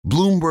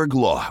Bloomberg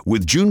Law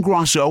with June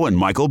Grosso and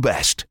Michael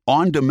Best.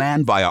 On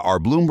demand via our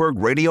Bloomberg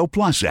Radio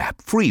Plus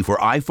app, free for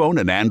iPhone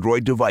and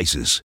Android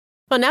devices.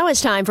 Well, now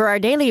it's time for our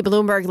daily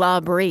Bloomberg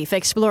Law Brief,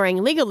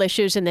 exploring legal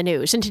issues in the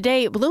news. And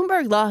today,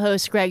 Bloomberg Law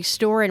hosts Greg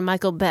Stohr and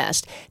Michael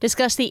Best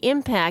discuss the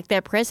impact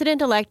that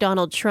President-elect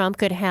Donald Trump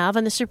could have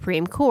on the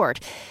Supreme Court.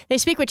 They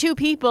speak with two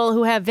people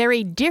who have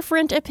very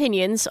different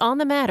opinions on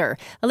the matter.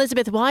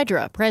 Elizabeth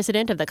Wydra,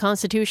 president of the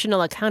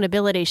Constitutional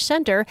Accountability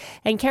Center,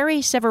 and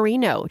Carrie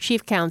Severino,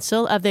 chief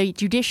counsel of the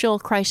Judicial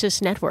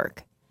Crisis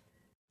Network.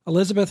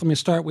 Elizabeth, let me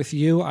start with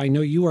you. I know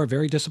you are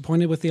very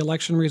disappointed with the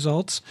election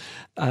results.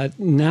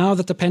 Now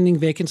that the pending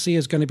vacancy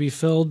is going to be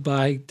filled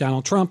by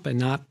Donald Trump and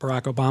not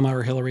Barack Obama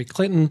or Hillary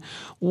Clinton,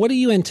 what do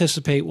you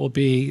anticipate will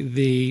be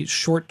the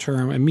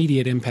short-term,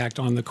 immediate impact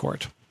on the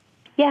court?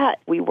 Yeah,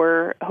 we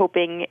were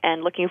hoping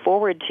and looking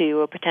forward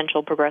to a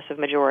potential progressive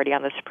majority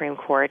on the Supreme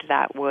Court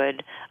that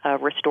would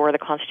restore the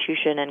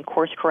Constitution and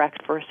course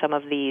correct for some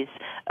of these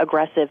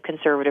aggressive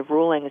conservative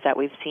rulings that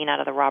we've seen out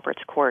of the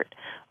Roberts Court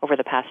over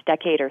the past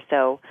decade or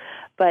so.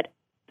 But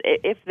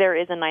if there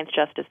is a ninth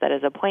justice that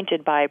is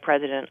appointed by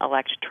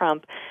President-elect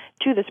Trump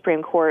to the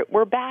Supreme Court,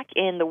 we're back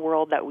in the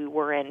world that we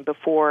were in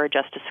before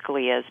Justice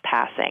Scalia's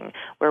passing,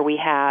 where we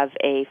have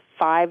a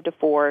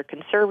 5-4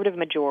 conservative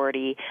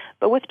majority,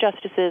 but with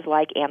justices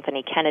like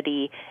Anthony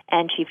Kennedy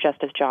and Chief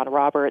Justice John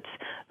Roberts,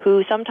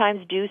 who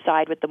sometimes do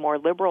side with the more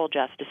liberal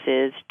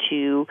justices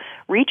to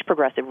reach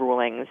progressive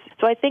rulings.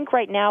 So I think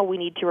right now we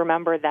need to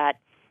remember that,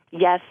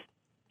 yes,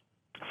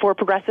 for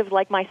progressives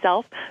like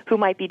myself, who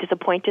might be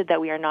disappointed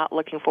that we are not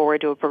looking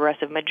forward to a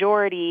progressive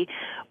majority,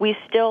 we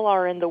still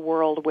are in the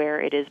world where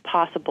it is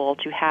possible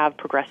to have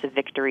progressive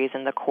victories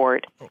in the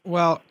court.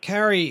 Well,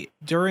 Carrie,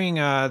 during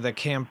the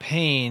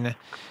campaign,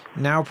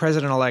 now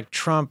President-elect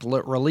Trump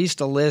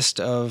released a list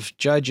of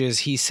judges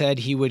he said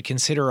he would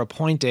consider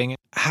appointing.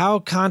 How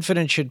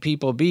confident should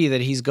people be that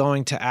he's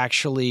going to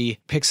actually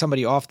pick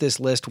somebody off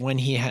this list when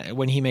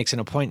he makes an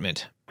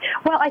appointment?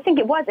 Well, I think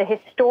it was a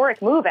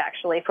historic move,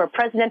 actually, for a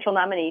presidential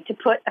nominee to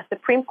put a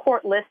Supreme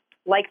Court list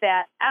like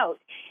that out.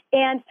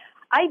 And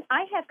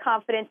I have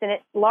confidence in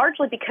it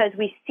largely because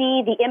we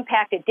see the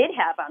impact it did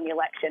have on the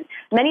election.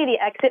 Many of the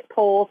exit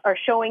polls are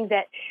showing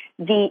that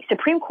the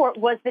Supreme Court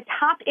was the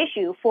top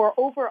issue for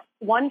over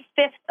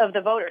 1/5 of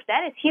the voters.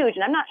 That is huge,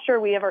 and I'm not sure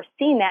we've ever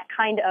seen that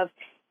kind of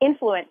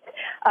influence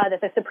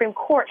that the Supreme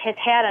Court has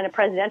had on a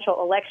presidential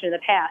election in the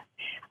past.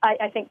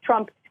 I think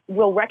Trump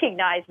will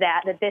recognize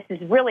that this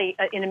is really,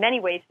 in many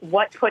ways,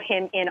 what put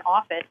him in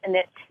office, and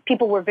that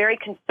people were very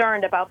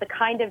concerned about the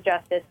kind of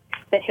justice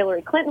that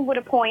Hillary Clinton would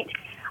appoint,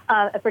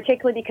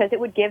 particularly because it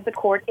would give the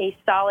court a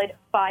solid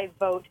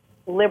 5-vote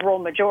liberal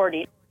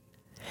majority.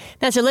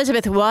 That's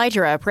Elizabeth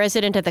Wydra,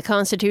 president of the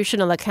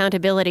Constitutional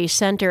Accountability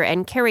Center,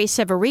 and Carrie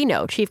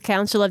Severino, chief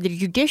counsel of the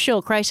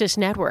Judicial Crisis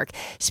Network,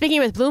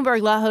 speaking with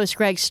Bloomberg Law host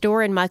Greg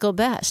Stohr and Michael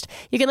Best.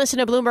 You can listen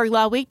to Bloomberg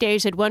Law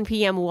weekdays at 1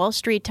 p.m. Wall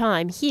Street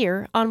time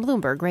here on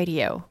Bloomberg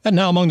Radio. And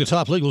now among the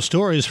top legal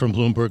stories from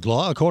Bloomberg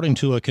Law, according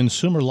to a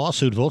consumer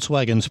lawsuit,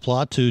 Volkswagen's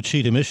plot to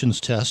cheat emissions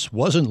tests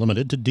wasn't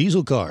limited to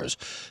diesel cars.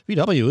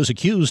 VW is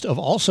accused of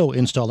also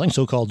installing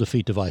so-called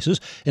defeat devices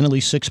in at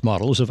least 6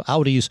 models of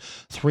Audi's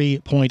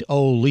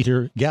 3.0-liter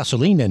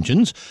gasoline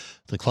engines.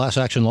 The class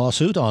action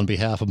lawsuit on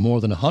behalf of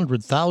more than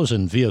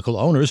 100,000 vehicle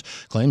owners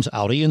claims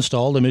Audi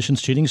installed emissions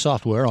cheating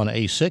software on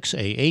A6,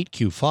 A8,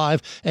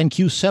 Q5, and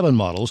Q7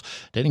 models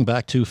dating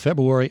back to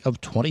February of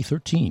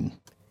 2013.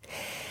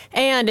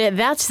 And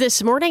that's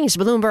this morning's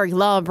Bloomberg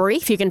Law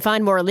Brief. You can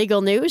find more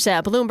legal news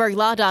at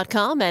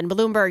BloombergLaw.com and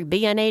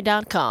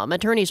BloombergBNA.com.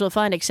 Attorneys will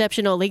find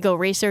exceptional legal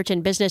research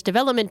and business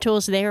development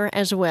tools there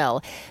as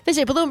well.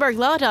 Visit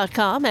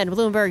BloombergLaw.com and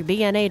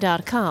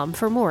BloombergBNA.com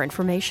for more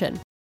information.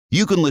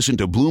 You can listen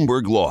to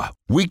Bloomberg Law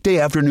weekday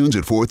afternoons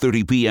at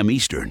 4:30 p.m.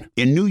 Eastern.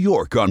 In New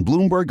York on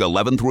Bloomberg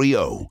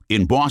 1130.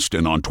 In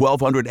Boston on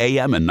 1200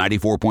 AM and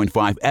 94.5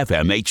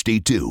 FM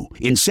HD2.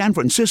 In San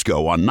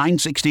Francisco on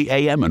 960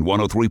 AM and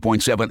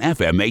 103.7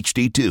 FM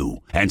HD2.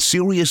 And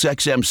Sirius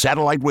XM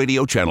Satellite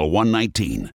Radio Channel 119.